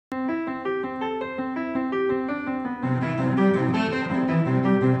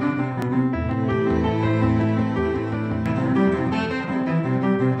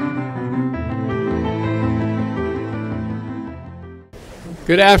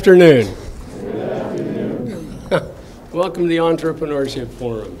Good afternoon. Good afternoon. Welcome to the Entrepreneurship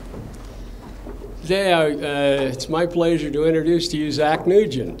Forum. Today, it's my pleasure to introduce to you Zak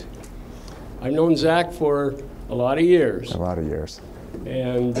Nugent. I've known Zak for a lot of years. A lot of years.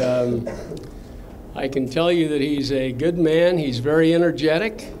 And I can tell you that he's a good man. He's very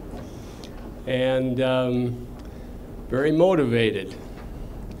energetic and very motivated.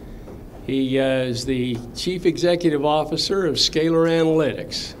 He is the Chief Executive Officer of SCALAR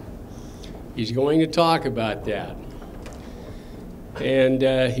Analytics. He's going to talk about that.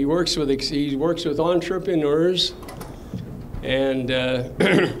 And he works with entrepreneurs and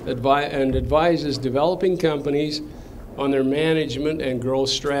advises developing companies on their management and growth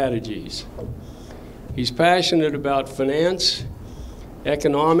strategies. He's passionate about finance,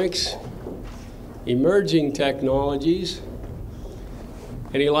 economics, emerging technologies,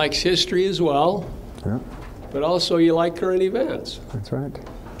 and he likes history as well. Yeah. But also you like current events. That's right.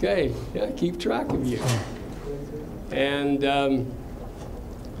 Okay, yeah, keep track of you. And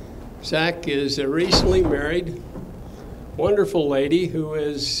Zak is a recently married, wonderful lady who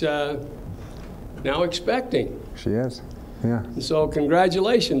is now expecting. She is, yeah. And so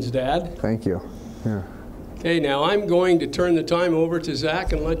congratulations, Dad. Thank you, yeah. Okay, now I'm going to turn the time over to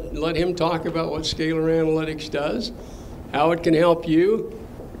Zak and let him talk about what SCALAR Analytics does, how it can help you,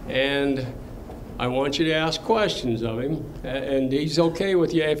 and I want you to ask questions of him, and he's okay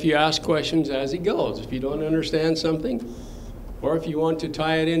with you if you ask questions as he goes. If you don't understand something, or if you want to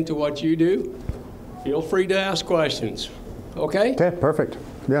tie it into what you do, feel free to ask questions. Okay? Okay, perfect.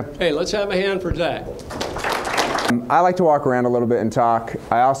 Yeah. Hey, let's have a hand for Zak. I like to walk around a little bit and talk.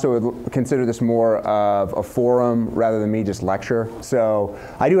 I also would consider this more of a forum rather than me just lecture. So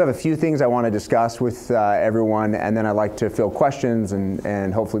I do have a few things I want to discuss with everyone, and then I'd like to field questions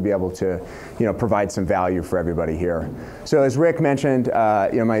and hopefully be able to, provide some value for everybody here. So as Rick mentioned,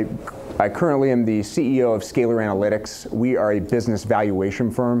 I currently am the CEO of SCALAR Analytics. We are a business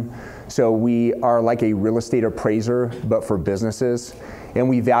valuation firm. So we are like a real estate appraiser, but for businesses. And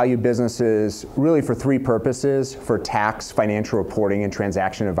we value businesses really for three purposes: for tax, financial reporting, and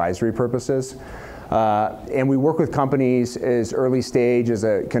transaction advisory purposes. And we work with companies as early stage as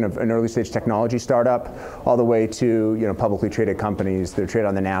a kind of an early stage technology startup, all the way to publicly traded companies that trade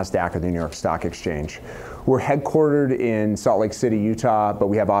on the NASDAQ or the New York Stock Exchange. We're headquartered in Salt Lake City, Utah, but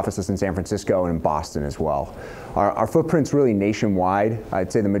we have offices in San Francisco and in Boston as well. Our footprint's really nationwide.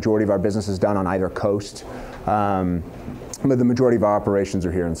 I'd say the majority of our business is done on either coast. But the majority of our operations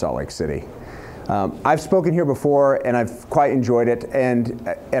are here in Salt Lake City. I've spoken here before, and I've quite enjoyed it, and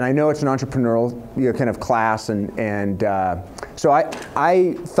I know it's an entrepreneurial kind of class, and so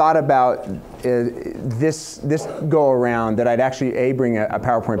I thought about this go around that I'd actually bring a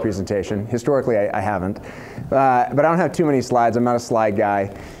PowerPoint presentation. Historically, I haven't, but I don't have too many slides. I'm not a slide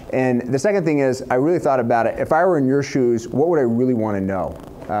guy. And the second thing is, I really thought about it. If I were in your shoes, what would I really want to know?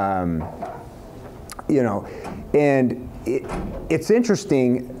 And it's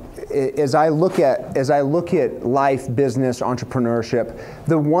interesting as I look at life, business, entrepreneurship.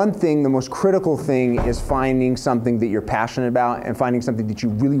 The one thing, the most critical thing, is finding something that you're passionate about and finding something that you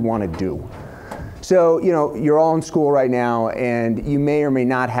really want to do. So you're all in school right now, and you may or may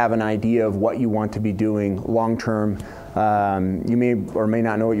not have an idea of what you want to be doing long term. You may or may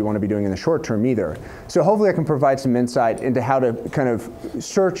not know what you want to be doing in the short term either. So hopefully I can provide some insight into how to kind of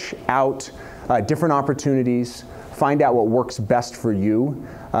search out different opportunities, find out what works best for you,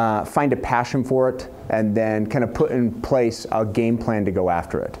 find a passion for it, and then kind of put in place a game plan to go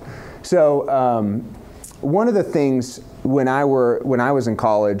after it. So one of the things when I was in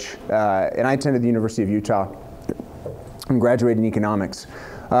college, and I attended the University of Utah and graduated in economics.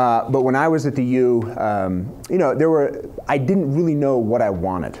 But when I was at the U, I didn't really know what I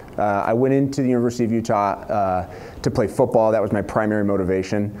wanted. I went into the University of Utah to play football. That was my primary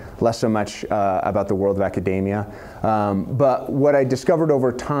motivation, less so much about the world of academia. But what I discovered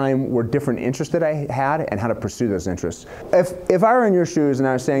over time were different interests that I had and how to pursue those interests. If I were in your shoes and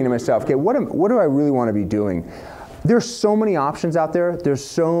I was saying to myself, okay, what do I really want to be doing? There's so many options out there. There's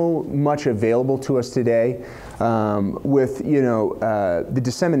so much available to us today with the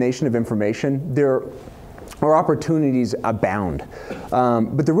dissemination of information. There are opportunities abound.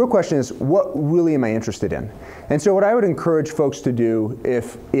 But the real question is, what really am I interested in? And so what I would encourage folks to do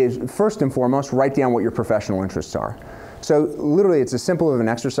is first and foremost, write down what your professional interests are. So literally, it's as simple of an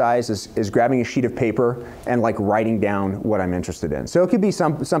exercise as grabbing a sheet of paper and writing down what I'm interested in. So it could be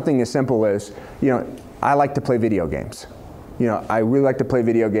something as simple as, I like to play video games. I really like to play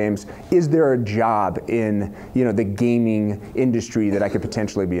video games. Is there a job in, the gaming industry that I could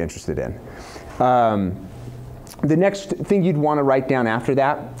potentially be interested in? The next thing you'd want to write down after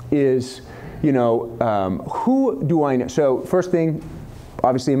that is, you know, who do I know? So first thing,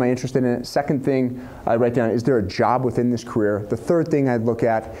 obviously, am I interested in it? Second thing I write down, is there a job within this career? The third thing I'd look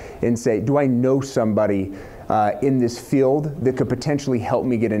at and say, do I know somebody in this field that could potentially help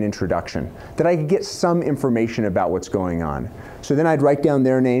me get an introduction, that I could get some information about what's going on? So then I'd write down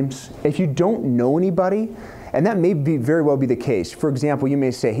their names. If you don't know anybody, and that may very well be the case. For example, you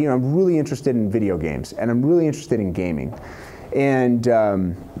may say, hey, I'm really interested in video games, and I'm really interested in gaming. And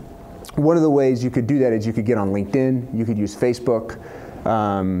one of the ways you could do that is you could get on LinkedIn, you could use Facebook,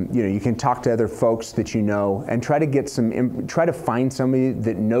 you know, you can talk to other folks that you know, and try to find somebody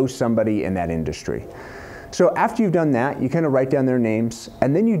that knows somebody in that industry. So after you've done that, you kind of write down their names,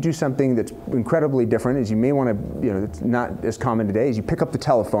 and then you do something that's incredibly different, is you may want to, you know, it's not as common today, is you pick up the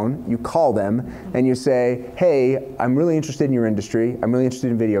telephone, you call them, and you say, hey, I'm really interested in your industry, I'm really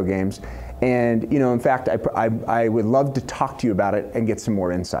interested in video games, and, you know, in fact, I would love to talk to you about it and get some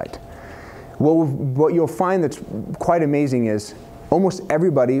more insight. Well, what you'll find that's quite amazing is almost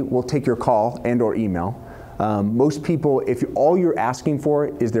everybody will take your call and or email. Most people, if all you're asking for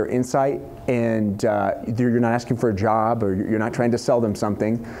is their insight, and you're not asking for a job, or you're not trying to sell them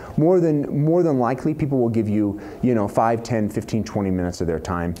something, more than likely people will give you, you know, 5, 10, 15, 20 minutes of their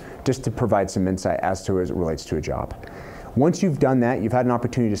time just to provide some insight as it relates to a job. Once you've done that, you've had an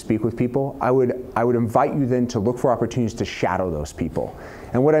opportunity to speak with people, I would invite you then to look for opportunities to shadow those people.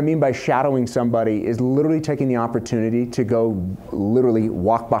 And what I mean by shadowing somebody is literally taking the opportunity to go literally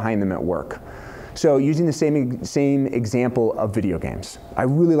walk behind them at work. So using the same example of video games. I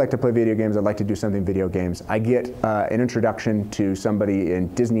really like to play video games. I'd like to do something video games. I get an introduction to somebody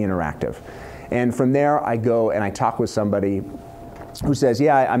in Disney Interactive. And from there, I go and I talk with somebody who says,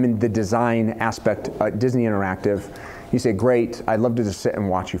 yeah, I'm in the design aspect at Disney Interactive. You say, great, I'd love to just sit and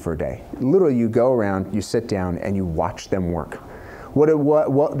watch you for a day. Literally, you go around, you sit down, and you watch them work.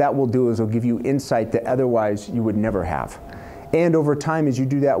 What that will do is it'll give you insight that otherwise you would never have. And over time, as you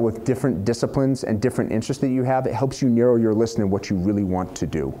do that with different disciplines and different interests that you have, it helps you narrow your list and what you really want to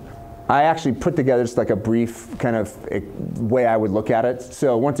do. I actually put together just like a brief kind of way I would look at it.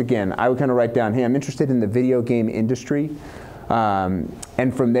 So once again, I would kind of write down, hey, I'm interested in the video game industry.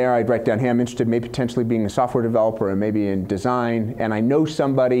 And from there, I'd write down, hey, I'm interested in maybe potentially being a software developer and maybe in design. And I know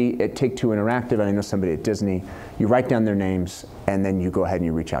somebody at Take-Two Interactive, and I know somebody at Disney. You write down their names, and then you go ahead and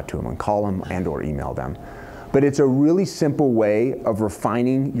you reach out to them and call them and or email them. But it's a really simple way of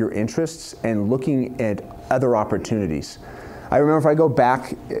refining your interests and looking at other opportunities. I remember if I go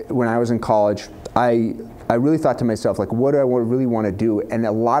back when I was in college, I really thought to myself, like, what do I really want to do? And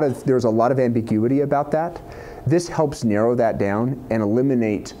there's a lot of ambiguity about that. This helps narrow that down and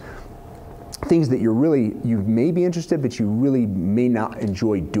eliminate things that you may be interested, but you really may not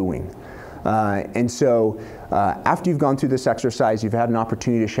enjoy doing. And so after you've gone through this exercise, you've had an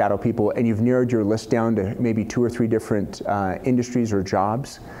opportunity to shadow people, and you've narrowed your list down to maybe 2 or 3 different industries or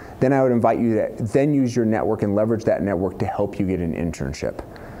jobs, then I would invite you to then use your network and leverage that network to help you get an internship.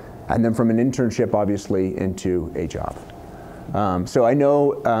 And then from an internship, obviously, into a job. So I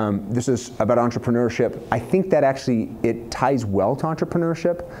know this is about entrepreneurship. I think that actually it ties well to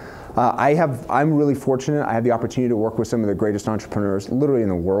entrepreneurship. I'm really fortunate. I have the opportunity to work with some of the greatest entrepreneurs literally in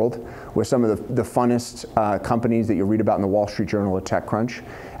the world, with some of the funnest companies that you read about in the Wall Street Journal or TechCrunch.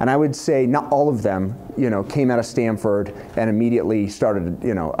 And I would say not all of them, came out of Stanford and immediately started,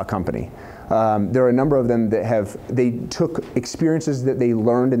 a company. There are a number of them that they took experiences that they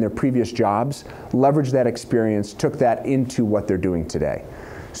learned in their previous jobs, leveraged that experience, took that into what they're doing today.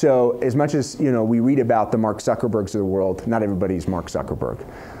 So as much as we read about the Mark Zuckerbergs of the world, not everybody's Mark Zuckerberg.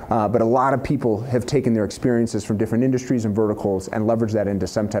 But a lot of people have taken their experiences from different industries and verticals and leveraged that into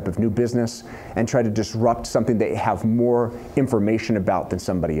some type of new business and try to disrupt something they have more information about than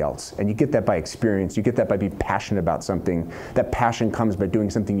somebody else. And you get that by experience. You get that by being passionate about something. That passion comes by doing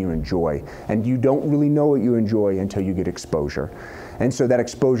something you enjoy. And you don't really know what you enjoy until you get exposure. And so that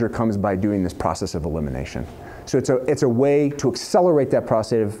exposure comes by doing this process of elimination. So it's a way to accelerate that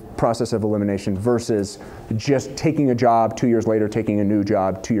process of elimination versus just taking a job, 2 years later taking a new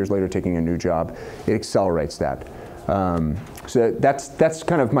job, 2 years later taking a new job. It accelerates that. So that's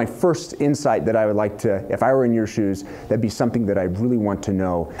kind of my first insight that I would like to, if I were in your shoes, that'd be something that I really want to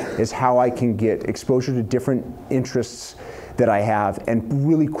know, is how I can get exposure to different interests that I have and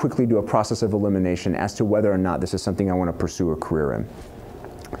really quickly do a process of elimination as to whether or not this is something I want to pursue a career in.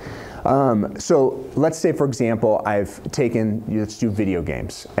 So let's say, for example, let's do video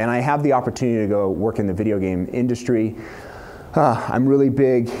games, and I have the opportunity to go work in the video game industry. I'm really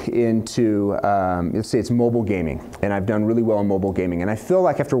big into, let's say it's mobile gaming, and I've done really well in mobile gaming. And I feel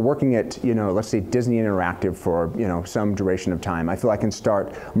like after working at, let's say Disney Interactive for, some duration of time, I feel I can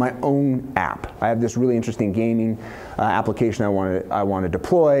start my own app. I have this really interesting gaming application I want to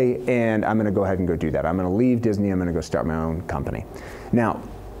deploy, and I'm going to go ahead and go do that. I'm going to leave Disney, I'm going to go start my own company. Now,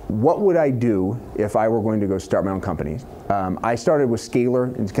 what would I do if I were going to go start my own company? I started with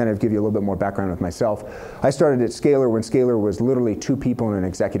SCALAR, and to kind of give you a little bit more background with myself. I started at SCALAR when SCALAR was literally 2 people in an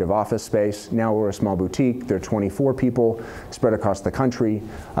executive office space. Now we're a small boutique. There are 24 people spread across the country,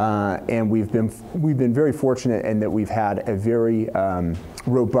 and we've been very fortunate in that we've had a very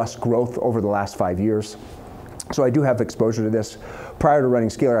robust growth over the last 5 years. So I do have exposure to this. Prior to running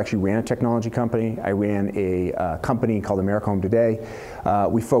SCALAR, I actually ran a technology company. I ran a company called AmericaHome today.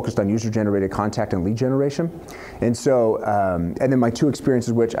 We focused on user-generated contact and lead generation. And so, and then my 2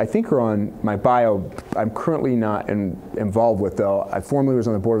 experiences, which I think are on my bio, I'm currently not involved with though. I formerly was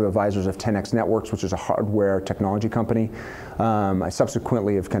on the board of advisors of TenX Networks, which is a hardware technology company. I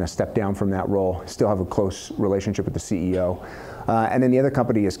subsequently have kind of stepped down from that role. Still have a close relationship with the CEO. And then the other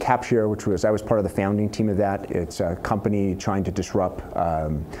company is Capshare, which I was part of the founding team of that. It's a company trying to disrupt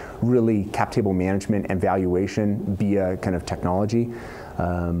really cap table management and valuation via kind of technology.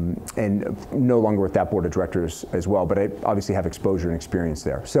 And no longer with that board of directors as well, but I obviously have exposure and experience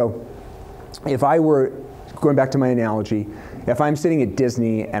there. So if I were, going back to my analogy, if I'm sitting at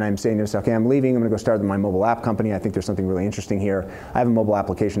Disney and I'm saying to myself, okay, I'm leaving, I'm going to go start my mobile app company, I think there's something really interesting here. I have a mobile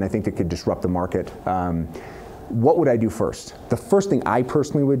application I think that could disrupt the market. What would I do first? The first thing I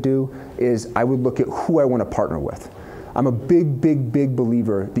personally would do is I would look at who I want to partner with. I'm a big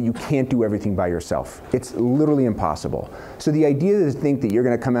believer that you can't do everything by yourself. It's literally impossible. So the idea to think that you're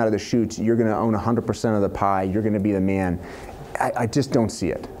going to come out of the chutes, you're going to own 100% of the pie, you're going to be the man, I just don't see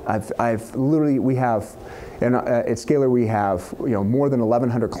it. We have, and at SCALAR we have more than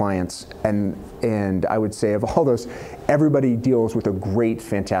 1,100 clients, and I would say of all those, everybody deals with a great,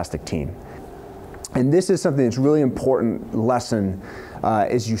 fantastic team. And this is something that's really important lesson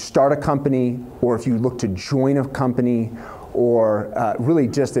as you start a company, or if you look to join a company, or really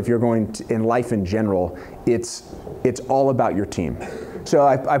just if you're going in life in general, it's all about your team. So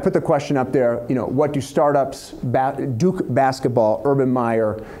I put the question up there, what do startups, Duke Basketball, Urban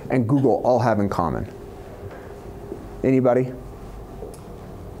Meyer, and Google all have in common? Anybody?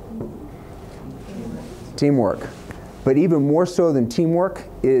 Teamwork. But even more so than teamwork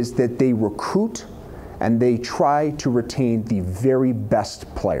is that they recruit and they try to retain the very best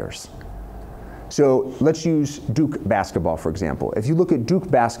players. So let's use Duke Basketball, for example. If you look at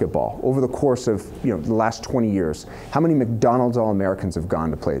Duke Basketball over the course of the last 20 years, how many McDonald's All-Americans have gone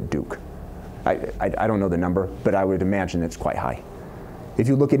to play at Duke? I don't know the number, but I would imagine it's quite high. If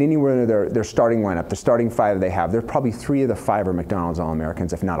you look at anywhere in their starting lineup, the starting 5 they have, there's probably 3 of the 5 are McDonald's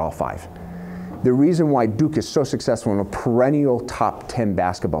All-Americans, if not all 5. The reason why Duke is so successful in a perennial top 10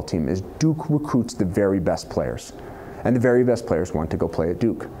 basketball team is Duke recruits the very best players. And the very best players want to go play at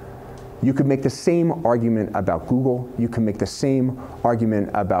Duke. You could make the same argument about Google. You can make the same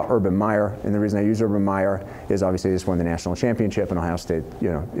argument about Urban Meyer. And the reason I use Urban Meyer is obviously they just won the national championship, and Ohio State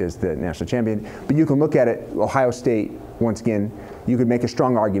is the national champion. But you can look at it, Ohio State, once again, you could make a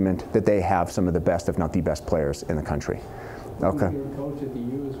strong argument that they have some of the best, if not the best players in the country. Okay. You were a coach at the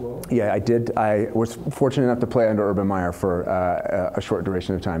U as well? Yeah, I did. I was fortunate enough to play under Urban Meyer for a short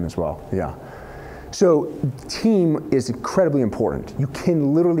duration of time as well. Yeah. So team is incredibly important. You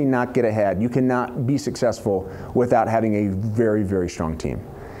can literally not get ahead. You cannot be successful without having a very, very strong team.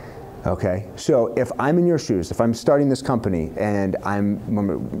 Okay, so if I'm in your shoes, if I'm starting this company and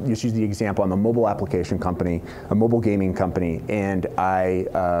just use the example, I'm a mobile application company, a mobile gaming company, and I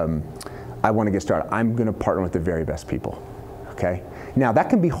want to get started, I'm going to partner with the very best people. Okay, now that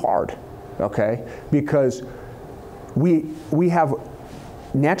can be hard. Okay, because we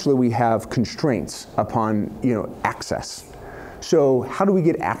have constraints upon access. So how do we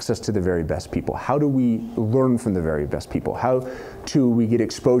get access to the very best people? How do we learn from the very best people? How do we get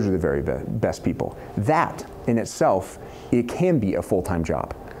exposure to the very best people? That in itself, it can be a full-time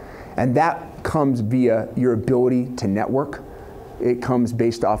job. And that comes via your ability to network. It comes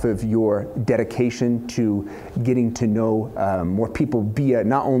based off of your dedication to getting to know more people via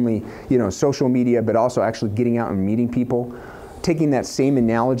not only social media, but also actually getting out and meeting people. Taking that same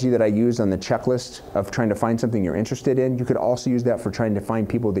analogy that I used on the checklist of trying to find something you're interested in, you could also use that for trying to find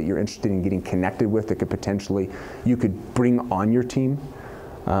people that you're interested in getting connected with that could potentially, you could bring on your team.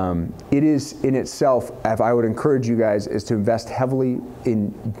 It is in itself, if I would encourage you guys, is to invest heavily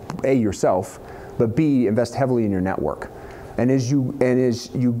in A, yourself, but B, invest heavily in your network. And as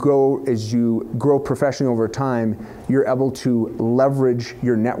you grow professionally over time, you're able to leverage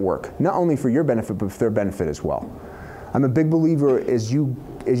your network, not only for your benefit, but for their benefit as well. I'm a big believer as you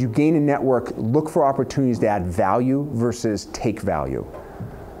gain a network, look for opportunities to add value versus take value.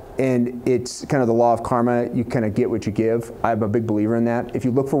 And it's kind of the law of karma. You kind of get what you give. I'm a big believer in that. If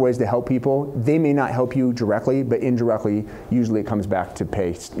you look for ways to help people, they may not help you directly, but indirectly, usually it comes back to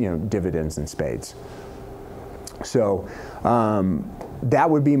pay, dividends in spades. So that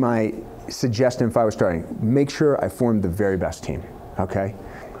would be my suggestion if I was starting. Make sure I form the very best team, okay?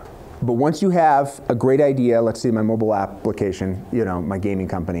 But once you have a great idea, let's say my mobile application, my gaming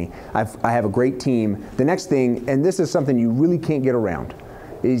company, I have a great team. The next thing, and this is something you really can't get around,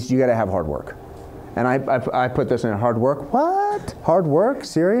 is you gotta have hard work. And I put this in hard work. What? Hard work?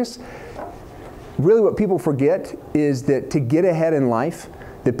 Serious? Really what people forget is that to get ahead in life,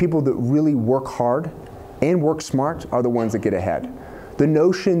 the people that really work hard and work smart are the ones that get ahead. The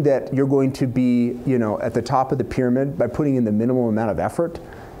notion that you're going to be, at the top of the pyramid by putting in the minimum amount of effort,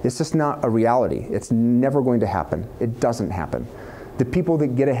 it's just not a reality. It's never going to happen. It doesn't happen. The people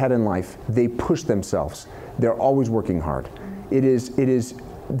that get ahead in life, they push themselves. They're always working hard. It is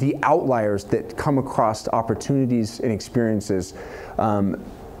the outliers that come across opportunities and experiences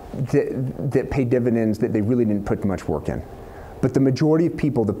that pay dividends that they really didn't put much work in. But the majority of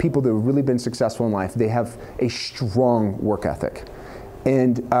people, the people that have really been successful in life, they have a strong work ethic.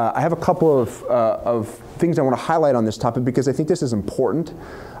 And I have a couple of things I want to highlight on this topic because I think this is important.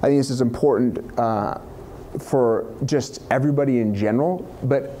 I think this is important for just everybody in general.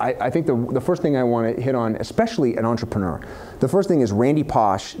 But I think the first thing I want to hit on, especially an entrepreneur, the first thing is Randy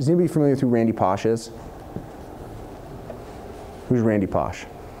Pausch. Is anybody familiar with who Randy Pausch is? Who's Randy Pausch?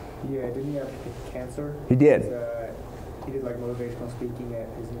 Yeah, didn't he have cancer? He did. He did like motivational speaking at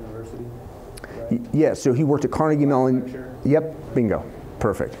his university. Right? Yeah, so he worked at Carnegie Mellon. Yep, bingo,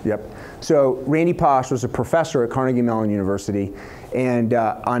 perfect. Yep. So Randy Pausch was a professor at Carnegie Mellon University, and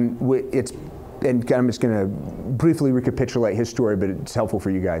I'm just going to briefly recapitulate his story, but it's helpful for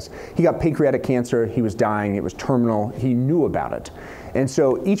you guys. He got pancreatic cancer. He was dying. It was terminal. He knew about it. And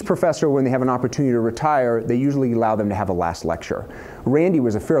so each professor, when they have an opportunity to retire, they usually allow them to have a last lecture. Randy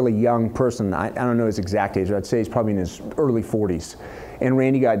was a fairly young person. I don't know his exact age. I'd say he's probably in his early 40s. And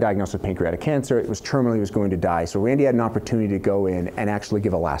Randy got diagnosed with pancreatic cancer. It was terminal. He was going to die. So Randy had an opportunity to go in and actually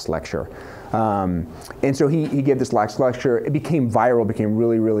give a last lecture. And so he gave this last lecture. It became viral, became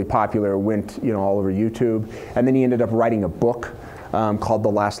really, really popular, went all over YouTube. And then he ended up writing a book called The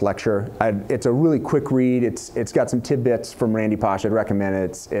Last Lecture. It's a really quick read. It's got some tidbits from Randy Pausch. I'd recommend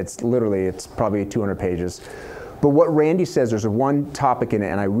it. It's probably 200 pages. But what Randy says, there's one topic in it,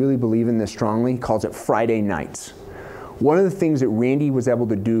 and I really believe in this strongly, he calls it Friday nights. One of the things that Randy was able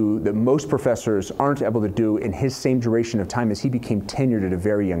to do that most professors aren't able to do in his same duration of time is he became tenured at a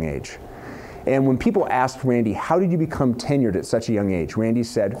very young age. And when people asked Randy, how did you become tenured at such a young age? Randy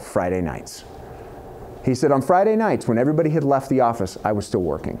said, Friday nights. He said, on Friday nights, when everybody had left the office, I was still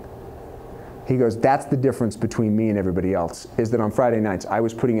working. He goes, that's the difference between me and everybody else, is that on Friday nights, I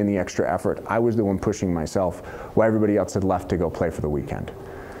was putting in the extra effort. I was the one pushing myself while everybody else had left to go play for the weekend.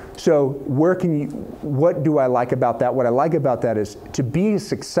 So what do I like about that? What I like about that is to be a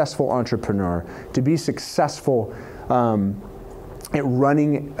successful entrepreneur, to be successful at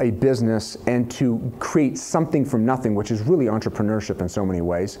running a business and to create something from nothing, which is really entrepreneurship in so many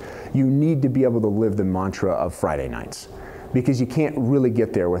ways, you need to be able to live the mantra of Friday nights, because you can't really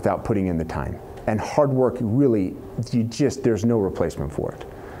get there without putting in the time. And hard work, really, there's no replacement for it.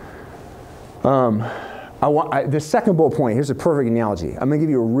 The second bullet point, here's a perfect analogy. I'm going to give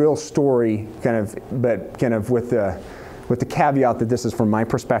you a real story, but with the caveat that this is from my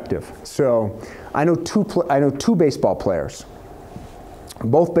perspective. So I know two baseball players.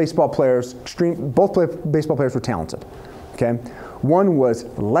 Both baseball players were talented. Okay, one was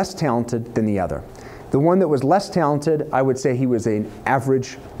less talented than the other. The one that was less talented, I would say he was an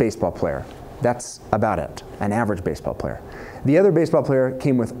average baseball player. That's about it, an average baseball player. The other baseball player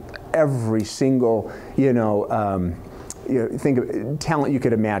came with every single, think of talent you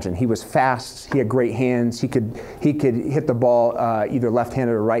could imagine. He was fast. He had great hands. He could hit the ball either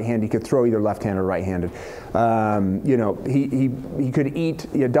left-handed or right-handed. He could throw either left-handed or right-handed. He could eat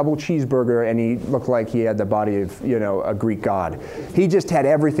a double cheeseburger, and he looked like he had the body of a Greek god. He just had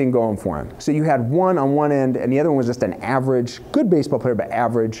everything going for him. So you had one on one end, and the other one was just an average, good baseball player, but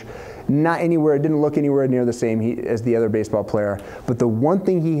average. Didn't look anywhere near the same as the other baseball player. But the one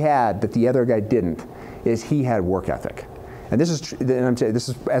thing he had that the other guy didn't is he had work ethic. And this is, and I'm saying this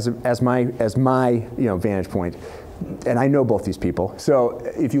is as my vantage point, and I know both these people. So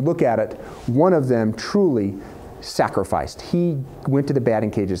if you look at it, one of them truly sacrificed. He went to the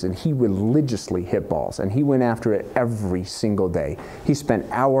batting cages and he religiously hit balls, and he went after it every single day. He spent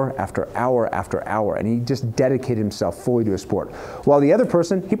hour after hour after hour, and he just dedicated himself fully to his sport. While the other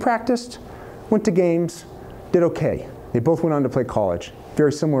person, he practiced, went to games, did okay. They both went on to play college.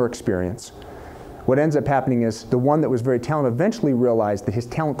 Very similar experience. What ends up happening is the one that was very talented eventually realized that his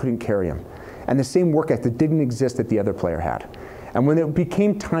talent couldn't carry him, and the same work ethic didn't exist that the other player had. And when it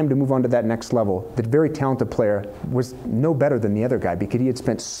became time to move on to that next level, the very talented player was no better than the other guy because he had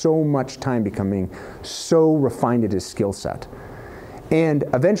spent so much time becoming so refined at his skill set. And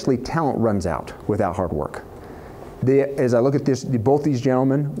eventually, talent runs out without hard work. As I look at this, both these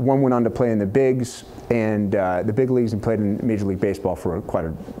gentlemen, one went on to play in the bigs and the big leagues and played in Major League Baseball for quite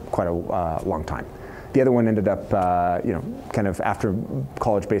a long time. The other one ended up, kind of after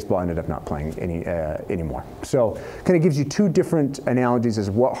college baseball, ended up not playing anymore. So, kind of gives you two different analogies as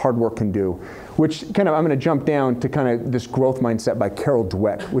what hard work can do. Which kind of I'm going to jump down to kind of this growth mindset by Carol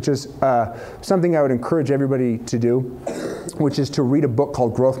Dweck, which is something I would encourage everybody to do, which is to read a book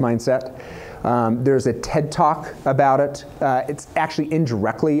called Growth Mindset. There's a TED Talk about it. It's actually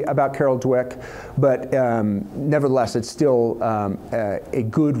indirectly about Carol Dweck, but nevertheless, it's still a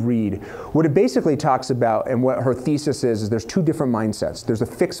good read. What it basically talks about, and what her thesis is there's two different mindsets. There's a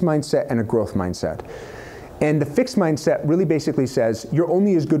fixed mindset and a growth mindset. And the fixed mindset really basically says you're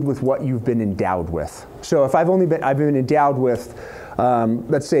only as good with what you've been endowed with. So if I've been endowed with,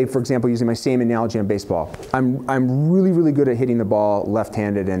 let's say, for example, using my same analogy on baseball, I'm really, really good at hitting the ball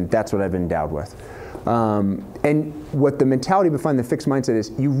left-handed, and that's what I've been endowed with. And what the mentality behind the fixed mindset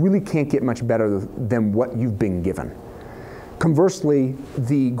is, you really can't get much better than what you've been given. Conversely,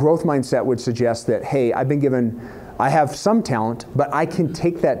 the growth mindset would suggest that, hey, I have some talent, but I can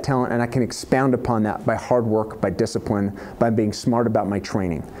take that talent and I can expound upon that by hard work, by discipline, by being smart about my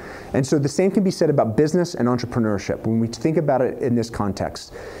training. And so the same can be said about business and entrepreneurship. When we think about it in this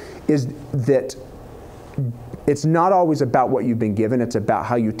context, is that it's not always about what you've been given, it's about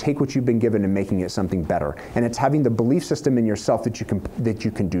how you take what you've been given and making it something better. And it's having the belief system in yourself that you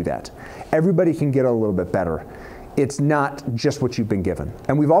can do that. Everybody can get a little bit better. It's not just what you've been given.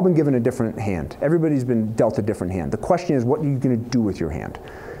 And we've all been given a different hand. Everybody's been dealt a different hand. The question is, what are you going to do with your hand?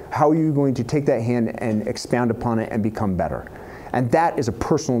 How are you going to take that hand and expound upon it and become better? And that is a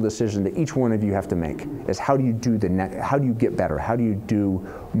personal decision that each one of you have to make, is how do you do how do you get better? How do you do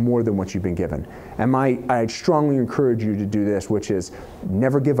more than what you've been given? And I strongly encourage you to do this, which is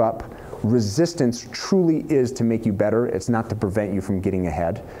never give up. Resistance truly is to make you better. It's not to prevent you from getting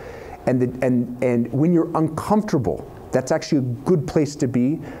ahead. And when you're uncomfortable, that's actually a good place to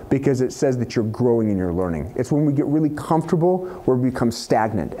be, because it says that you're growing and you're learning. It's when we get really comfortable where we become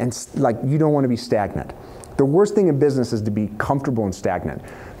stagnant, and like, you don't want to be stagnant. The worst thing in business is to be comfortable and stagnant,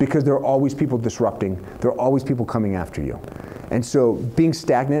 because there are always people disrupting, there are always people coming after you. And so being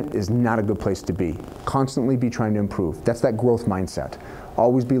stagnant is not a good place to be. Constantly be trying to improve. That's that growth mindset.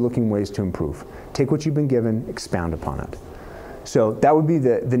 Always be looking ways to improve. Take what you've been given, expound upon it. So that would be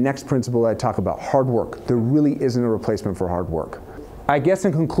the next principle I talk about, hard work. There really isn't a replacement for hard work. I guess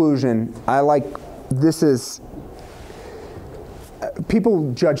in conclusion,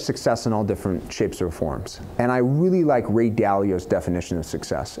 people judge success in all different shapes or forms. And I really like Ray Dalio's definition of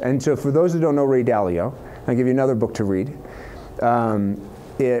success. And so for those who don't know Ray Dalio, I'll give you another book to read.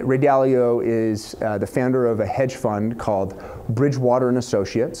 Ray Dalio is the founder of a hedge fund called Bridgewater and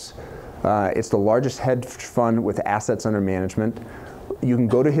Associates. It's the largest hedge fund with assets under management. You can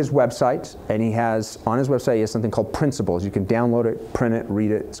go to his website, and on his website, he has something called Principles. You can download it, print it,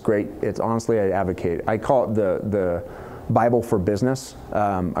 read it. It's great. It's honestly, I advocate. I call it the Bible for business.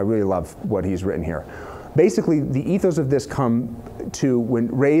 I really love what he's written here. Basically, the ethos of this come to when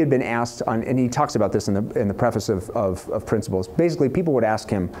Ray had been asked, and he talks about this in the preface of Principles. Basically, people would ask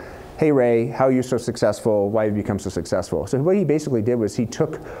him, hey Ray, how are you so successful? Why have you become so successful? So what he basically did was he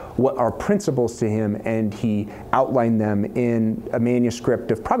took what are principles to him and he outlined them in a manuscript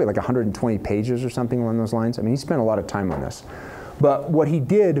of probably like 120 pages or something along those lines. I mean, he spent a lot of time on this. But what he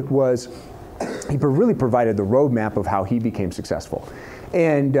did was he really provided the roadmap of how he became successful.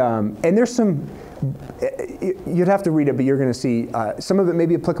 And there's some, you'd have to read it, but you're going to see some of it may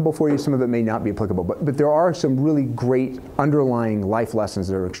be applicable for you, some of it may not be applicable. But there are some really great underlying life lessons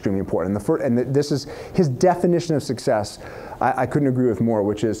that are extremely important. This is his definition of success. I couldn't agree with more,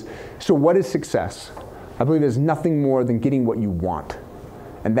 which is, so what is success? I believe it is nothing more than getting what you want.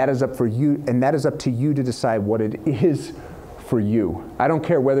 And that is up for you, and that is up to you to decide what it is for you. I don't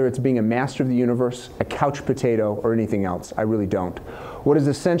care whether it's being a master of the universe, a couch potato, or anything else. I really don't. What is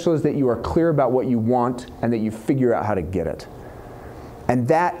essential is that you are clear about what you want and that you figure out how to get it. And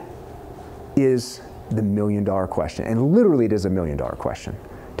that is the million-dollar question, and literally it is a million-dollar question,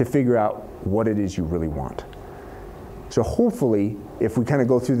 to figure out what it is you really want. So hopefully, if we kind of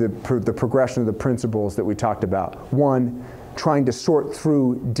go through the progression of the principles that we talked about, one, trying to sort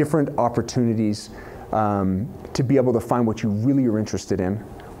through different opportunities to be able to find what you really are interested in.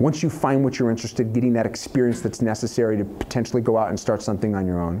 Once you find what you're interested in, getting that experience that's necessary to potentially go out and start something on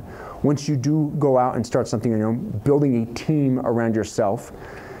your own. Once you do go out and start something on your own, building a team around yourself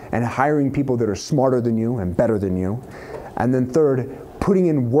and hiring people that are smarter than you and better than you. And then third, putting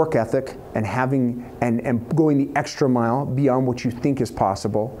in work ethic and and going the extra mile beyond what you think is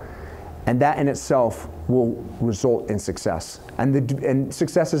possible. And that in itself will result in success. And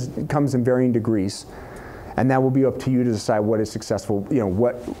success comes in varying degrees. And that will be up to you to decide what is successful,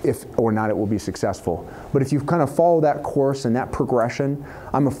 what if or not it will be successful. But if you kind of follow that course and that progression,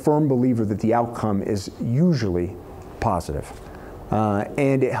 I'm a firm believer that the outcome is usually positive.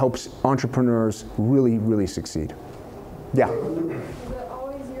 And it helps entrepreneurs really, really succeed. Yeah? Was it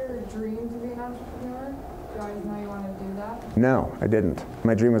always your dream to be an entrepreneur? Do you always know you want to do that? No, I didn't.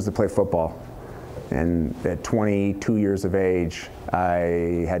 My dream was to play football. And at 22 years of age,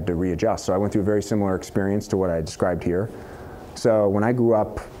 I had to readjust. So I went through a very similar experience to what I described here. So when I grew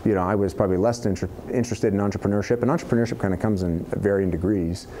up, I was probably less interested in entrepreneurship. And entrepreneurship kind of comes in varying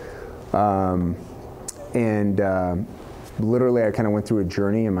degrees. Literally, I kind of went through a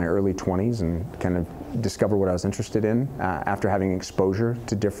journey in my early 20s and kind of discovered what I was interested in after having exposure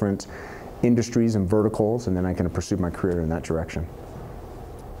to different industries and verticals. And then I kind of pursued my career in that direction.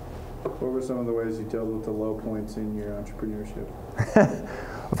 What were some of the ways you dealt with the low points in your entrepreneurship?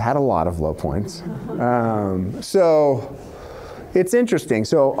 I've had a lot of low points. So it's interesting.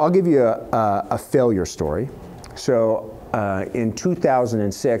 So I'll give you a failure story. So in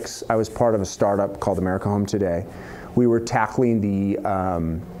 2006, I was part of a startup called AmericaHome today. We were tackling the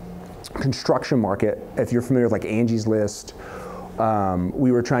construction market. If you're familiar with like Angie's List,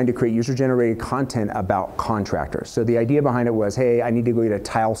 we were trying to create user-generated content about contractors. So the idea behind it was, hey, I need to go get a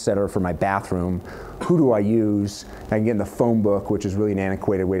tile setter for my bathroom. Who do I use? I can get in the phone book, which is really an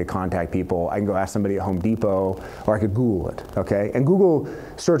antiquated way to contact people. I can go ask somebody at Home Depot, or I could Google it, okay? And Google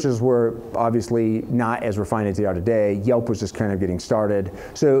searches were obviously not as refined as they are today. Yelp was just kind of getting started.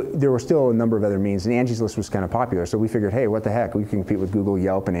 So there were still a number of other means, and Angie's List was kind of popular. So we figured, hey, what the heck? We can compete with Google,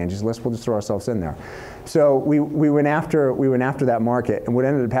 Yelp, and Angie's List. We'll just throw ourselves in there. So we went after that market, and what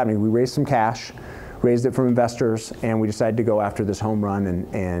ended up happening, we raised some cash, raised it from investors, and we decided to go after this home run.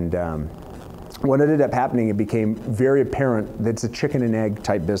 And what ended up happening, it became very apparent that it's a chicken and egg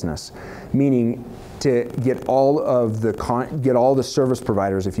type business, meaning to get all the service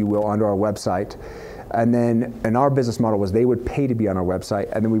providers, if you will, onto our website. And then, and our business model was they would pay to be on our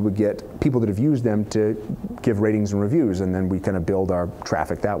website, and then we would get people that have used them to give ratings and reviews, and then we kind of build our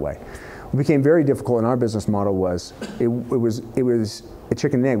traffic that way. What became very difficult in our business model was it was a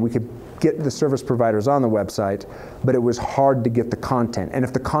chicken and egg. We could get the service providers on the website, but it was hard to get the content. And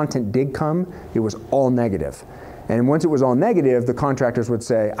if the content did come, it was all negative. And once it was all negative, the contractors would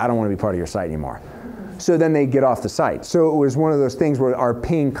say, I don't want to be part of your site anymore. So then they get off the site. So it was one of those things where our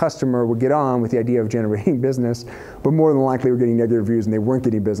paying customer would get on with the idea of generating business, but more than likely we're getting negative reviews and they weren't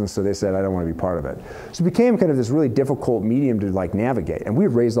getting business, so they said, I don't want to be part of it. So it became kind of this really difficult medium to like navigate. And we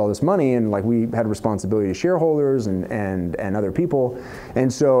had raised all this money, and like we had responsibility to shareholders and other people.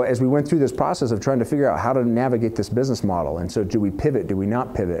 And so as we went through this process of trying to figure out how to navigate this business model, and so do we pivot, do we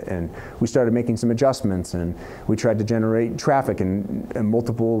not pivot? And we started making some adjustments, and we tried to generate traffic in a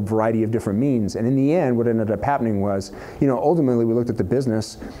multiple variety of different means. And in the end, what ended up happening was, ultimately we looked at the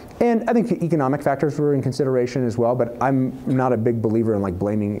business, and I think economic factors were in consideration as well, but I'm not a big believer in like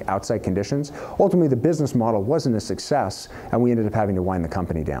blaming outside conditions. Ultimately, the business model wasn't a success, and we ended up having to wind the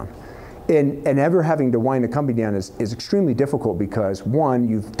company down. And ever having to wind the company down is extremely difficult because, one,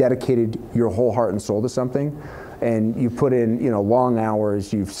 you've dedicated your whole heart and soul to something, and you put in long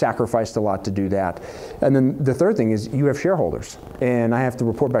hours, you've sacrificed a lot to do that. And then the third thing is you have shareholders, and I have to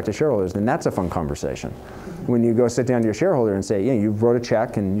report back to shareholders, and that's a fun conversation. When you go sit down to your shareholder and say, you wrote a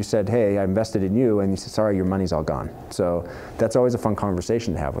check and you said, hey, I invested in you, and you said, sorry, your money's all gone. So that's always a fun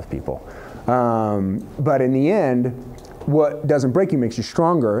conversation to have with people. But in the end, what doesn't break you makes you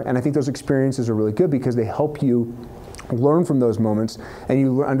stronger, and I think those experiences are really good because they help you learn from those moments, and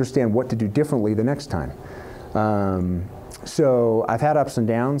you understand what to do differently the next time. So I've had ups and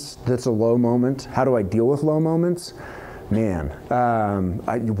downs. That's a low moment. How do I deal with low moments? Man,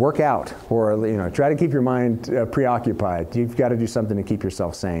 you work out, or try to keep your mind preoccupied. You've got to do something to keep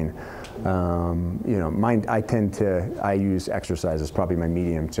yourself sane. I use exercise as probably my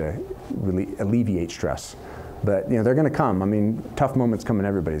medium to really alleviate stress. But they're going to come. I mean, tough moments come in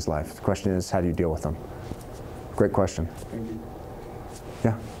everybody's life. The question is, how do you deal with them? Great question. Thank you.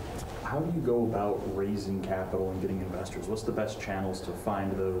 Yeah. How do you go about raising capital and getting investors? What's the best channels to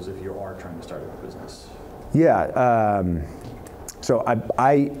find those if you are trying to start a business? Yeah. So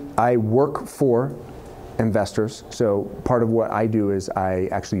I work for investors. So part of what I do is I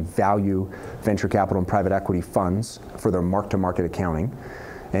actually value venture capital and private equity funds for their mark-to-market accounting.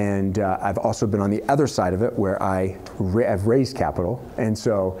 And I've also been on the other side of it where I've raised capital. And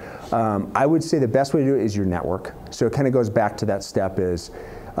so I would say the best way to do it is your network. So it kind of goes back to that step is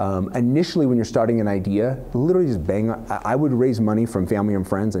initially when you're starting an idea, literally just I would raise money from family and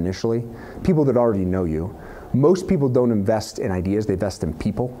friends initially, people that already know you. Most people don't invest in ideas, they invest in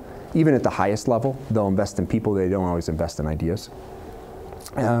people. Even at the highest level, they'll invest in people, they don't always invest in ideas.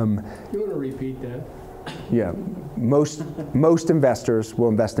 You want to repeat that? Yeah, most investors will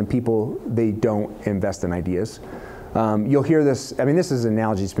invest in people. They don't invest in ideas. You'll hear this. I mean, this is an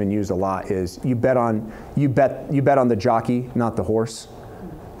analogy that's been used a lot. Is you bet on the jockey, not the horse.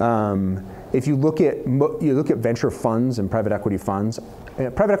 If you look at venture funds and private equity funds,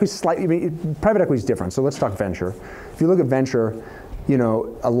 private equity is different. So let's talk venture. If you look at venture,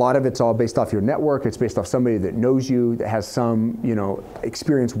 a lot of it's all based off your network. It's based off somebody that knows you, that has some,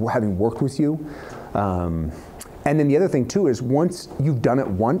 experience having worked with you. And then the other thing too is once you've done it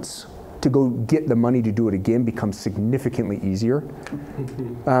once, to go get the money to do it again becomes significantly easier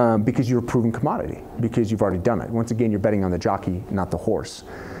because you're a proven commodity, because you've already done it. Once again, you're betting on the jockey, not the horse.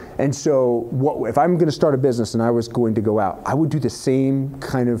 And so if I'm going to start a business and I was going to go out, I would do the same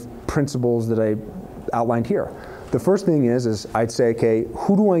kind of principles that I outlined here. The first thing is I'd say, okay,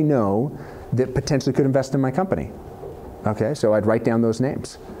 who do I know that potentially could invest in my company? Okay, so I'd write down those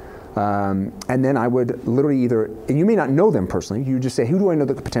names. And then I would literally and you may not know them personally, you would just say, who do I know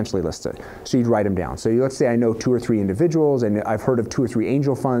that could potentially list it? So you'd write them down. So let's say I know 2 or 3 individuals, and I've heard of 2 or 3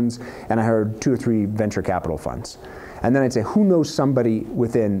 angel funds, and I heard 2 or 3 venture capital funds. And then I'd say, who knows somebody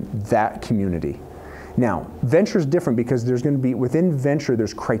within that community? Now, venture is different because there's going to be, within venture,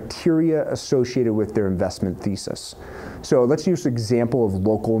 there's criteria associated with their investment thesis. So let's use an example of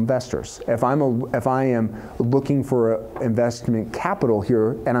local investors. If I am looking for investment capital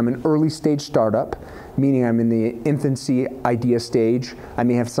here and I'm an early stage startup, meaning I'm in the infancy idea stage, I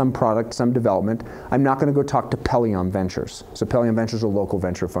may have some product, some development, I'm not going to go talk to Pelion Ventures. So Pelion Ventures is a local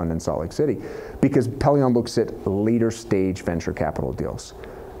venture fund in Salt Lake City because Pelion looks at later stage venture capital deals.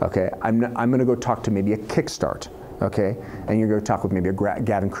 Okay, I'm going to go talk to maybe a Kickstart, okay, and you're going to talk with maybe a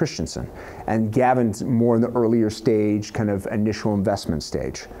Gavin Christensen, and Gavin's more in the earlier stage, kind of initial investment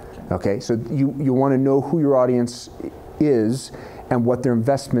stage, okay. So you want to know who your audience is and what their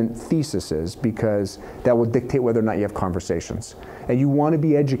investment thesis is, because that will dictate whether or not you have conversations. And you want to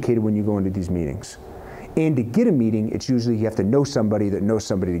be educated when you go into these meetings. And to get a meeting, it's usually you have to know somebody that knows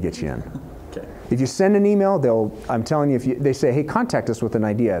somebody to get you in. Okay. If you send an email, I'm telling you, they say, hey, contact us with an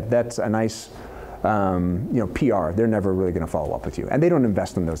idea. That's a nice, PR. They're never really going to follow up with you. And they don't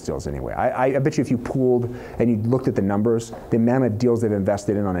invest in those deals anyway. I bet you if you pooled and you looked at the numbers, the amount of deals they've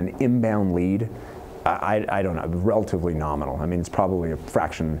invested in on an inbound lead, I don't know, relatively nominal. I mean, it's probably a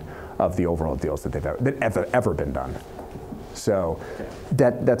fraction of the overall deals that they've ever been done. So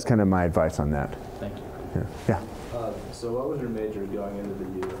that's kind of my advice on that. Thank you. Yeah. So what was your major going into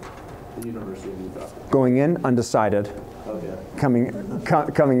the University of Utah? Going in, undecided. Okay.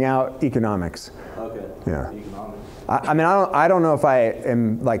 Coming out, economics. Okay. Yeah. Economics. I don't know if I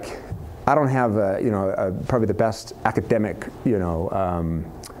am I don't have probably the best academic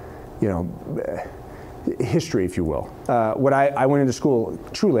history, if you will. What I went into school,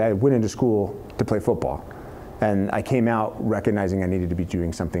 truly, I went into school to play football. And I came out recognizing I needed to be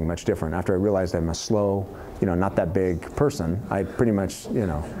doing something much different. After I realized I'm a slow, not that big person, I pretty much,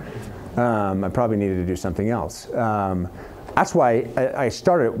 I probably needed to do something else. That's why I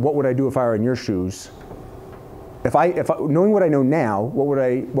started, what would I do if I were in your shoes? If I knowing what I know now, what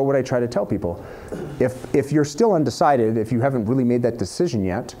would I try to tell people? If you're still undecided, if you haven't really made that decision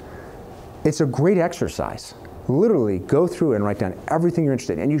yet, it's a great exercise. Literally go through and write down everything you're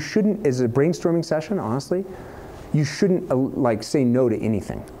interested in. And you shouldn't, as a brainstorming session, honestly, you shouldn't say no to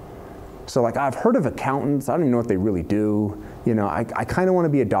anything. So I've heard of accountants, I don't even know what they really do. I kind of want to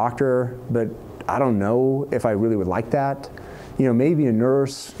be a doctor, but I don't know if I really would like that. Maybe a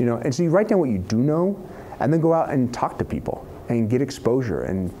nurse, and so you write down what you do know, and then go out and talk to people and get exposure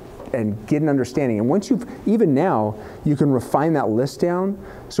and get an understanding. And once even now, you can refine that list down.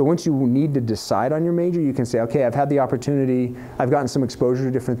 So once you need to decide on your major, you can say, okay, I've had the opportunity, I've gotten some exposure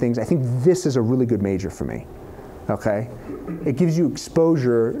to different things. I think this is a really good major for me, okay? It gives you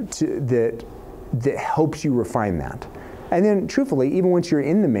exposure that helps you refine that. And then truthfully, even once you're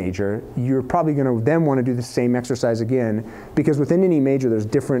in the major, you're probably going to then want to do the same exercise again, because within any major there's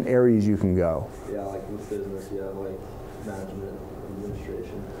different areas you can go. Yeah, like with business, you have like management,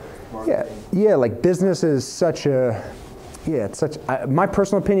 administration, Yeah, marketing. yeah, like business is such a, yeah, it's such, my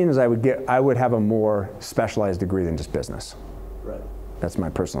personal opinion is I would have a more specialized degree than just business. Right. That's my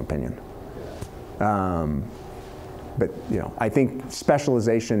personal opinion. But you know, I think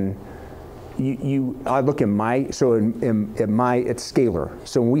specialization, I look at it's SCALAR.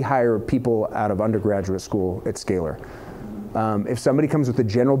 So when we hire people out of undergraduate school, it's SCALAR. If somebody comes with a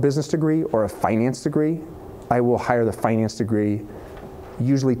general business degree or a finance degree, I will hire the finance degree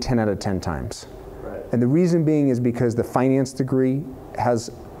usually 10 out of 10 times. Right. And the reason being is because the finance degree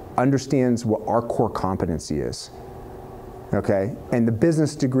understands what our core competency is. Okay? And the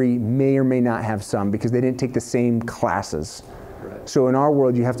business degree may or may not have some because they didn't take the same classes. Right. So in our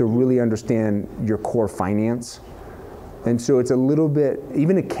world, you have to really understand your core finance. And so it's a little bit,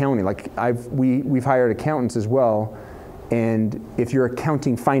 even accounting, like we've hired accountants as well. And if you're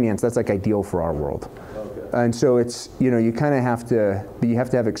accounting finance, that's like ideal for our world. Okay. And so it's, you know, you kind of have to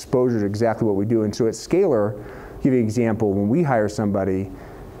have exposure to exactly what we do. And so at SCALAR, give you an example, when we hire somebody,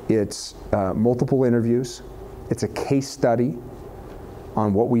 it's multiple interviews, it's a case study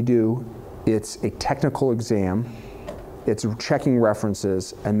on what we do, it's a technical exam, it's checking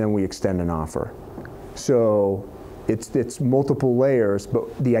references, and then we extend an offer. So it's multiple layers,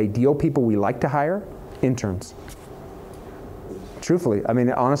 but the ideal people we like to hire, interns. Truthfully, I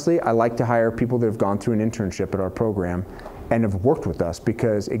mean, honestly, I like to hire people that have gone through an internship at our program and have worked with us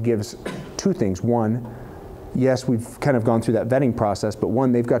because it gives two things. One, yes, we've kind of gone through that vetting process, but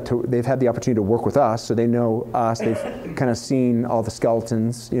one, they've had the opportunity to work with us, so they know us. They've kind of seen all the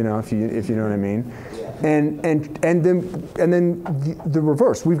skeletons, you know, if you know what I mean. Yeah. And then the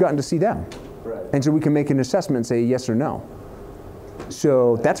reverse, we've gotten to see them, Right. and so we can make an assessment and say yes or no.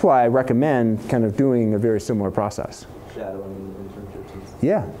 So that's why I recommend kind of doing a very similar process. Shadowing internships and stuff.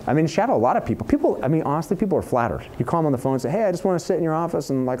 Yeah, I mean, shadow a lot of people. I mean, honestly, people are flattered. You call them on the phone and say, hey, I just want to sit in your office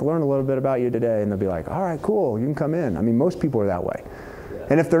and like learn a little bit about you today. And they'll be like, all right, cool, you can come in. I mean, most people are that way. Yeah.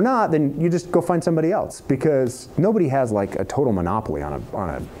 And if they're not, then you just go find somebody else because nobody has like a total monopoly on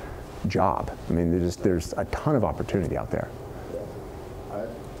a job. I mean, there's a ton of opportunity out there. Yeah. All right,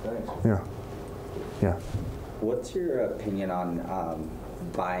 thanks. Yeah, yeah. What's your opinion on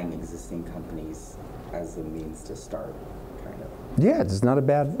buying existing companies as a means to start, kind of? Yeah, it's not a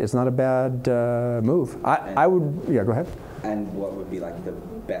bad move. I would, yeah, go ahead. And what would be like the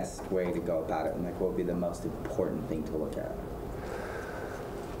best way to go about it, and like what would be the most important thing to look at?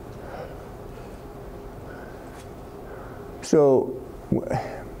 So,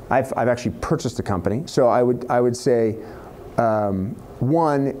 I've actually purchased a company. So I would say,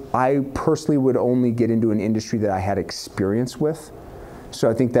 one, I personally would only get into an industry that I had experience with. So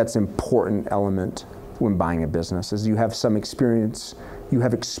I think that's an important element when buying a business, is you have some experience, you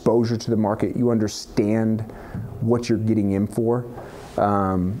have exposure to the market, you understand what you're getting in for.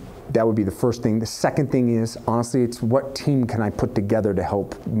 That would be the first thing. The second thing is, honestly, it's what team can I put together to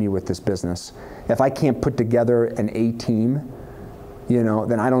help me with this business? If I can't put together an A team, you know,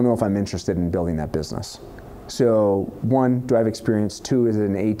 then I don't know if I'm interested in building that business. So one, do I have experience? Two, is it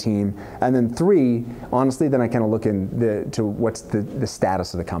an A team? And then three, honestly, then I kind of look to what's the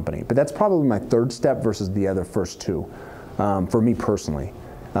status of the company. But that's probably my third step versus the other first two, for me personally.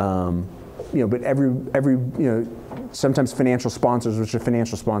 You know, but every you know, sometimes financial sponsors, which a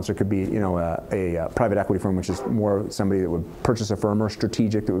financial sponsor could be, you know, a private equity firm, which is more somebody that would purchase a firm, or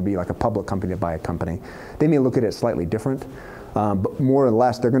strategic that would be like a public company to buy a company. They may look at it slightly different. But more or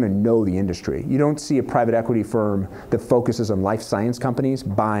less, they're going to know the industry. You don't see a private equity firm that focuses on life science companies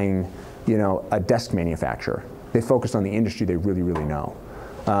buying, you know, a desk manufacturer. They focus on the industry they really, really know.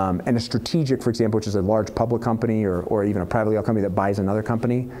 And a strategic, for example, which is a large public company or even a privately held company that buys another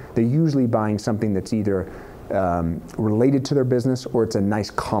company, they're usually buying something that's either related to their business or it's a nice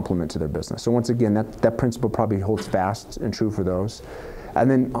complement to their business. So once again, that principle probably holds fast and true for those. And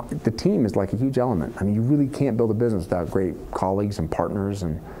then the team is like a huge element. I mean, you really can't build a business without great colleagues and partners.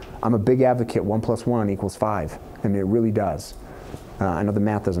 And I'm a big advocate, 1 + 1 = 5. I mean, it really does. I know the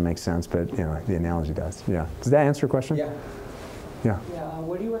math doesn't make sense, but you know, the analogy does. Yeah. Does that answer your question? Yeah. Yeah. Yeah.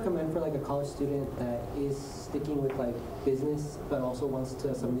 What do you recommend for like a college student that is sticking with like business, but also wants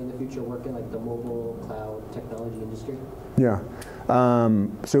to someday in the future work in like the mobile cloud technology industry? Yeah.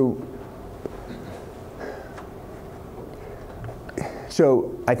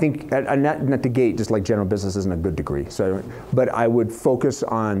 So I think, not to gate, just like general business isn't a good degree. So, but I would focus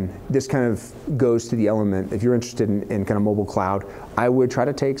on, this kind of goes to the element, if you're interested in kind of mobile cloud, I would try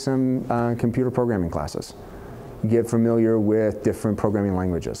to take some computer programming classes. Get familiar with different programming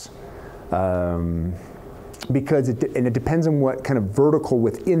languages. Because it depends on what kind of vertical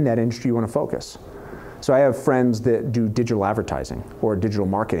within that industry you want to focus. So I have friends that do digital advertising or digital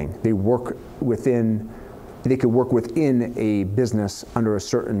marketing. They could work within a business under a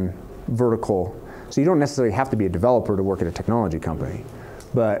certain vertical. So you don't necessarily have to be a developer to work at a technology company.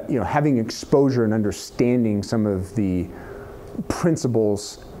 But having exposure and understanding some of the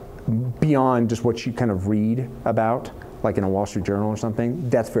principles beyond just what you kind of read about, like in a Wall Street Journal or something,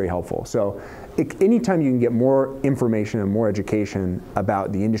 that's very helpful. So anytime you can get more information and more education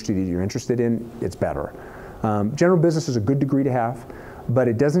about the industry that you're interested in, it's better. General business is a good degree to have, but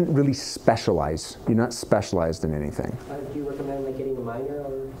it doesn't really specialize. You're not specialized in anything. Do you recommend like getting a minor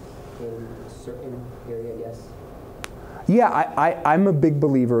or in a certain area, I guess? Yeah, I'm a big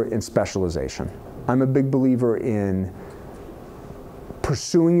believer in specialization. I'm a big believer in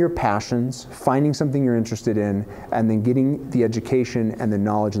pursuing your passions, finding something you're interested in, and then getting the education and the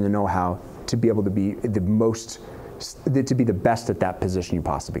knowledge and the know-how to be able to be the best at that position you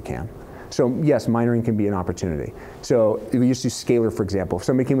possibly can. So yes, minoring can be an opportunity. So we used to use SCALAR, for example. If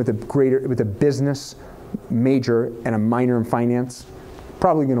somebody came with a business major and a minor in finance,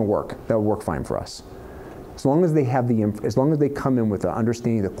 probably going to work. That'll work fine for us. As long as they come in with an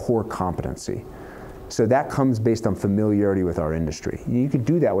understanding of the core competency. So that comes based on familiarity with our industry. You could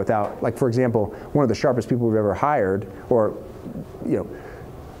do that without, like for example, one of the sharpest people we've ever hired, or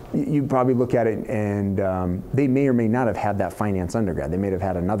you probably look at it and they may or may not have had that finance undergrad. They may have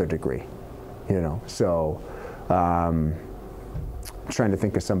had another degree, So I'm trying to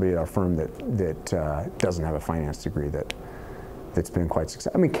think of somebody at our firm that doesn't have a finance degree that's been quite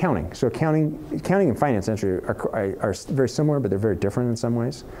successful. I mean, accounting. So accounting and finance actually are very similar, but they're very different in some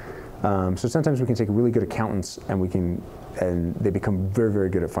ways. So sometimes we can take really good accountants and they become very, very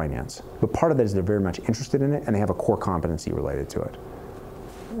good at finance. But part of that is they're very much interested in it and they have a core competency related to it.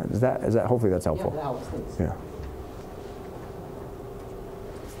 Is that hopefully that's helpful? Yeah, that helps. Thanks. Yeah.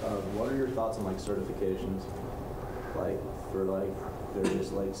 What are your thoughts on like certifications, like for like various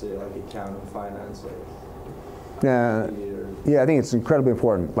say accounting, finance, Yeah, I think it's incredibly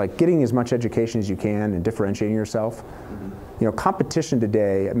important. Like getting as much education as you can and differentiating yourself. Mm-hmm. Competition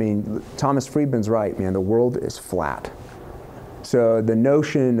today, I mean, Thomas Friedman's right, man, the world is flat. So the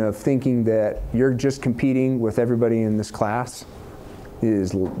notion of thinking that you're just competing with everybody in this class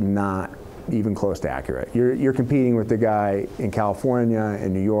is not even close to accurate. You're competing with the guy in California,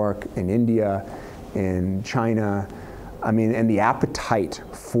 in New York, in India, in China. I mean, and the appetite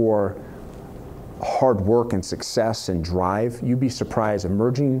for hard work and success and drive, you'd be surprised.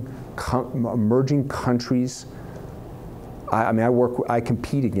 Emerging countries. I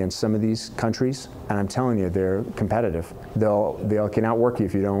compete against some of these countries, and I'm telling you, they're competitive. They can outwork you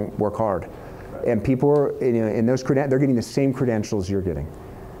if you don't work hard. And people are, in those they're getting the same credentials you're getting.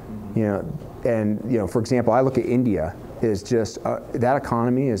 For example, I look at India. Is just that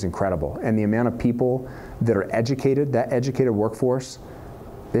economy is incredible, and the amount of people that are educated, that educated workforce,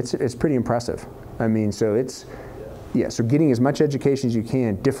 it's pretty impressive. I mean, so so getting as much education as you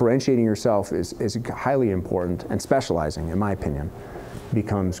can, differentiating yourself is highly important, and specializing, in my opinion,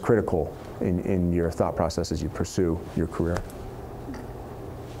 becomes critical in your thought process as you pursue your career.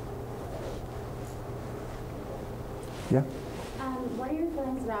 Yeah? What are your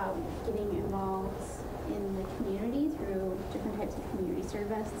feelings about getting involved in the community through different types of community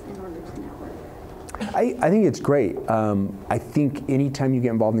service in order to network? I think it's great. I think anytime you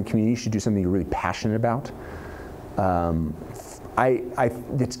get involved in the community, you should do something you're really passionate about.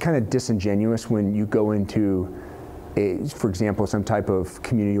 It's kind of disingenuous when you go into, for example, some type of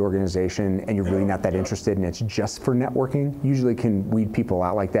community organization and you're really not that interested and it's just for networking. Usually can weed people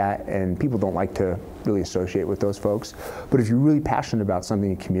out like that, and people don't like to really associate with those folks. But if you're really passionate about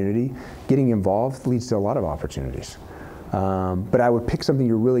something in community, getting involved leads to a lot of opportunities. But I would pick something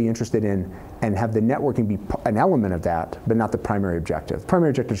you're really interested in and have the networking be an element of that, but not the primary objective. The primary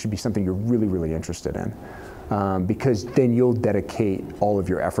objective should be something you're really, really interested in. Because then you'll dedicate all of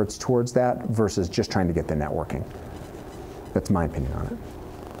your efforts towards that versus just trying to get the networking. That's my opinion on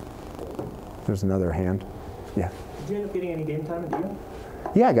it. There's another hand. Yeah. Did you end up getting any game time at DU?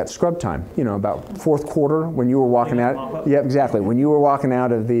 Yeah, I got scrub time. About fourth quarter when you were walking out. Yeah, exactly. When you were walking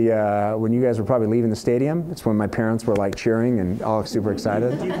out of the, when you guys were probably leaving the stadium, it's when my parents were like cheering and all super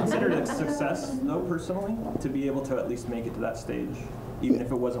excited. Do you consider it a success, though, personally, to be able to at least make it to that stage, even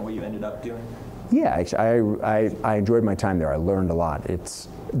if it wasn't what you ended up doing? Yeah, actually, I enjoyed my time there. I learned a lot. It's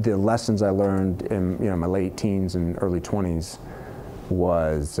the lessons I learned in my late teens and early 20s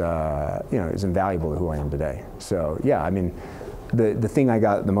was is invaluable to who I am today. So yeah, I mean, the thing I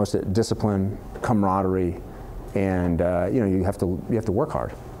got the most: discipline, camaraderie, and you have to work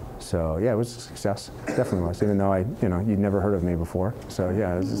hard. So yeah, it was a success. Definitely was. Even though you'd never heard of me before. So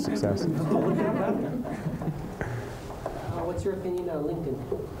yeah, it was a success. What's your opinion on LinkedIn?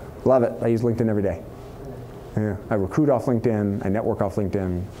 Love it. I use LinkedIn every day. Yeah, I recruit off LinkedIn. I network off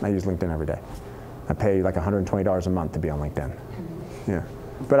LinkedIn. I use LinkedIn every day. I pay like $120 a month to be on LinkedIn. Yeah,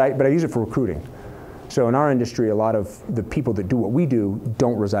 but I use it for recruiting. So in our industry, a lot of the people that do what we do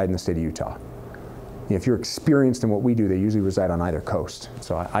don't reside in the state of Utah. If you're experienced in what we do, they usually reside on either coast.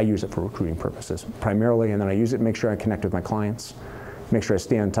 So I use it for recruiting purposes primarily, and then I use it to make sure I connect with my clients, make sure I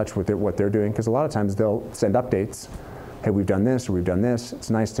stay in touch with what they're doing, because a lot of times they'll send updates. Hey, we've done this or we've done this.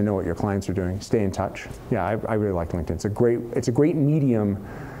 It's nice to know what your clients are doing. Stay in touch. Yeah, I really like LinkedIn. It's a great medium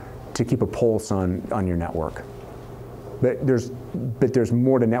to keep a pulse on your network. But there's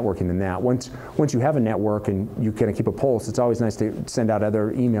more to networking than that. Once you have a network and you kind of keep a pulse, it's always nice to send out other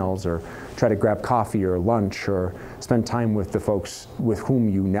emails or try to grab coffee or lunch or spend time with the folks with whom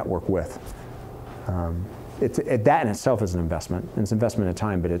you network with. That in itself is an investment. It's an investment in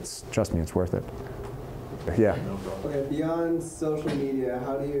time, but trust me, it's worth it. Yeah. Okay, beyond social media,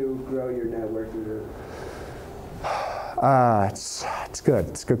 how do you grow your network? It's good.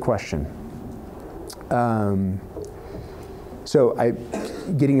 It's a good question. So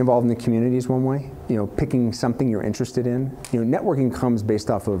getting involved in the community is one way. Picking something you're interested in. Networking comes based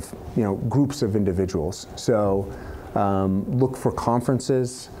off of groups of individuals. So look for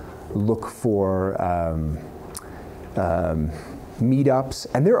conferences, look for meetups,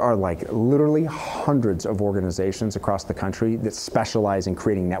 and there are like literally hundreds of organizations across the country that specialize in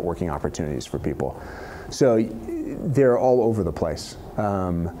creating networking opportunities for people. So they're all over the place.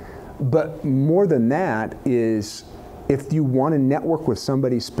 But more than that is, if you want to network with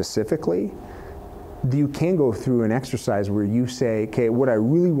somebody specifically, you can go through an exercise where you say, okay, what I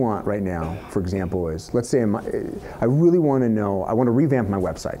really want right now, for example, is, let's say I really want to know, I want to revamp my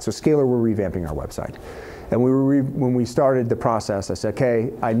website. So SCALAR, we're revamping our website. And when we started the process, I said,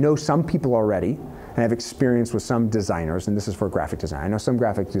 okay, I know some people already, and I have experience with some designers, and this is for graphic design. I know some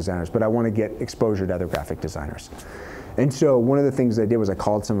graphic designers, but I want to get exposure to other graphic designers. And so one of the things I did was I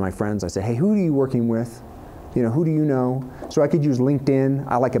called some of my friends. I said, hey, who are you working with? Who do you know? So I could use LinkedIn.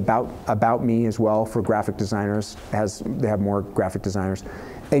 I like About Me as well for graphic designers. They have more graphic designers.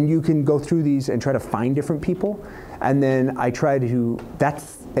 And you can go through these and try to find different people. And then I try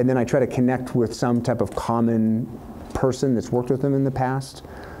to connect with some type of common person that's worked with them in the past.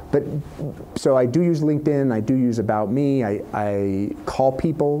 So I do use LinkedIn. I do use About Me. I call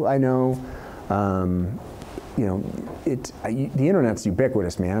people I know. The internet's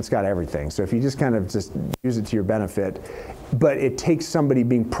ubiquitous, man. It's got everything. So if you just kind of just use it to your benefit, but it takes somebody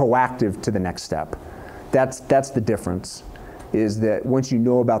being proactive to the next step. That's the difference, is that once you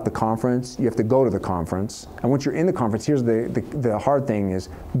know about the conference, you have to go to the conference. And once you're in the conference, here's the hard thing, is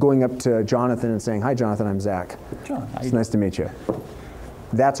going up to Jonathan and saying, hi, Jonathan, I'm Zach. John, it's nice to meet you.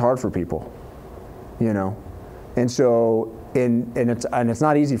 That's hard for people, And so, and it's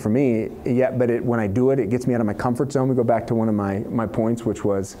not easy for me yet, but when I do it, it gets me out of my comfort zone. We go back to one of my points, which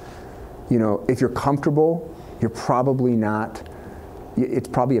was, if you're comfortable, you're probably not, it's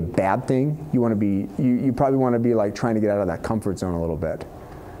probably a bad thing. You probably want to be like trying to get out of that comfort zone a little bit.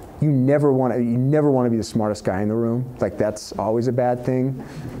 You never want to be the smartest guy in the room. Like, that's always a bad thing.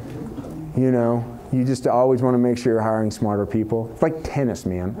 You just always want to make sure you're hiring smarter people. It's like tennis,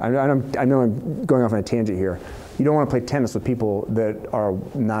 man. I know I'm going off on a tangent here. You don't want to play tennis with people that are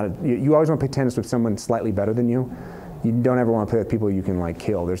not, you always want to play tennis with someone slightly better than you. You don't ever want to play with people you can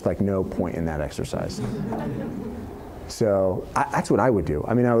kill. There's no point in that exercise. So that's what I would do.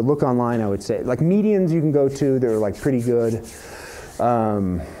 I mean, I would look online, I would say, medians you can go to, they're pretty good.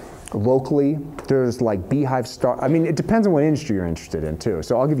 Locally, there's Beehive I mean, it depends on what industry you're interested in too.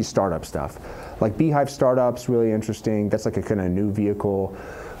 So I'll give you startup stuff. Beehive Startup's really interesting. That's a kind of new vehicle.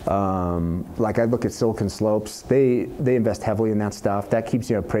 I look at Silicon Slopes. They invest heavily in that stuff. That keeps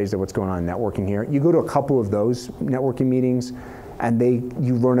you appraised of what's going on in networking here. You go to a couple of those networking meetings, and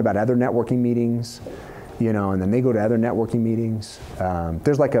you learn about other networking meetings, and then they go to other networking meetings.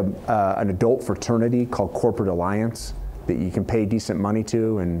 There's an adult fraternity called Corporate Alliance that you can pay decent money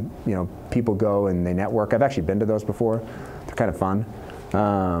to, and people go and they network. I've actually been to those before. They're kind of fun.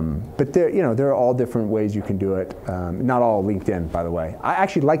 But there are all different ways you can do it. Not all LinkedIn, by the way. I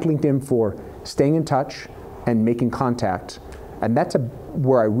actually like LinkedIn for staying in touch and making contact, and that's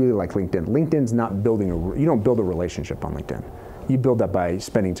where I really like LinkedIn. LinkedIn's not building you don't build a relationship on LinkedIn. You build that by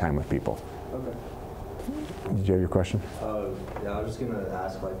spending time with people. Okay. Did you have your question? Yeah, I was just gonna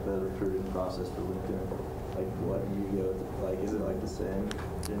ask like the recruiting process for LinkedIn. Like, what do you go? Like, is it like the same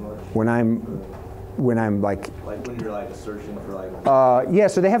pretty much? When I'm like when you're like searching for like. Yeah,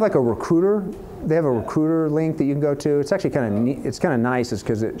 so they have like a recruiter. They have a recruiter link that you can go to. It's actually kind of neat. It's kind of nice, is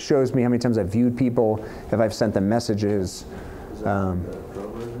because it shows me how many times I've viewed people, if I've sent them messages. Is that the pro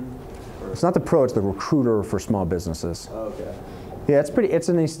version? It's not the pro. It's the recruiter for small businesses. Oh, okay. Yeah, it's pretty. It's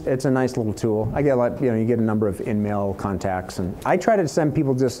a nice little tool. I get a lot. You get a number of in-mail contacts, and I try to send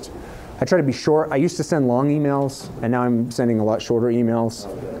people just. I try to be short. I used to send long emails, and now I'm sending a lot shorter emails.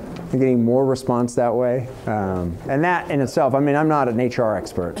 Okay. I'm getting more response that way, and that in itself. I mean, I'm not an HR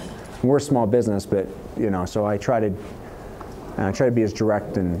expert. We're a small business, but so I try to be as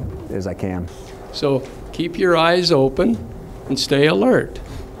direct as I can. So keep your eyes open and stay alert.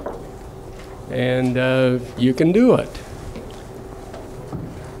 And you can do it.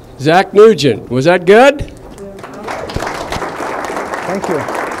 Zak Nugent, was that good? Thank you.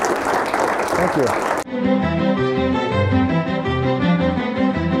 Thank you.